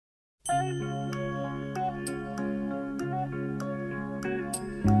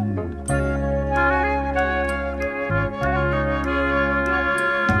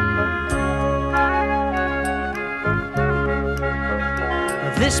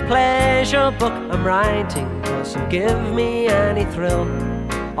This pleasure book I'm writing doesn't give me any thrill.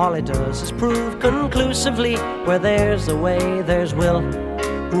 All it does is prove conclusively where there's a way, there's Will.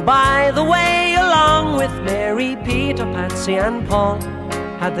 Who, by the way, along with Mary, Peter, Patsy and Paul,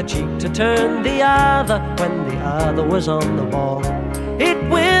 had the cheek to turn the other when the other was on the ball. It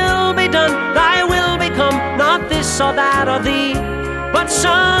will be done, thy will become not this or that or thee, but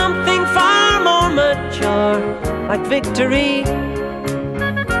something far more mature, like victory.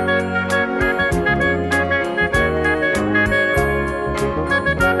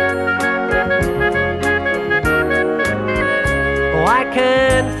 I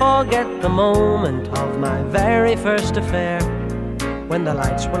can't forget the moment of my very first affair, when the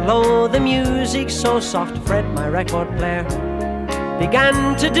lights were low, the music so soft, Fred, my record player,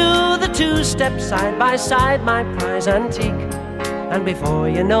 began to do the two-step side by side, my prize antique. And before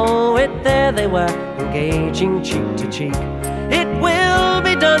you know it, there they were, engaging cheek to cheek. It will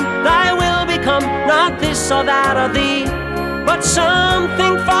be done, thy will become not this or that or thee, but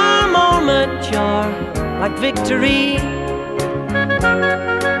something far more mature, like victory.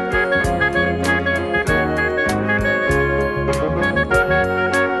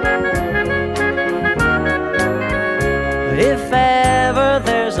 If ever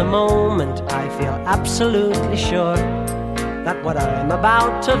there's a moment I feel absolutely sure that what I'm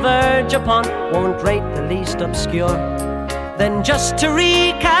about to verge upon won't rate the least obscure, then just to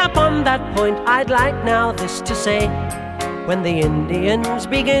recap on that point, I'd like now this to say: when the Indians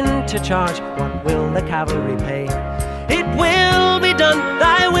begin to charge, what will the cavalry pay? It will be done,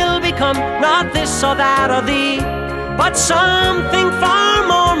 thy will become not this or that or thee, but something far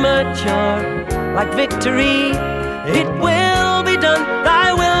more mature, like victory. It will be done,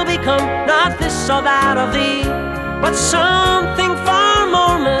 thy will become not this or that or thee, but something far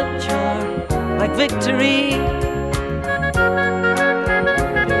more mature, like victory.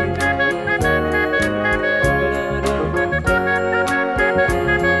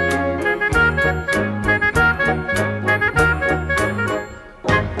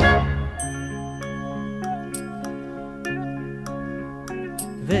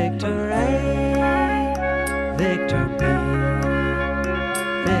 Victor A, Victor B,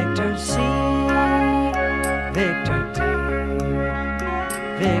 Victor C, Victor D,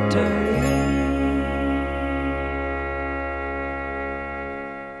 Victor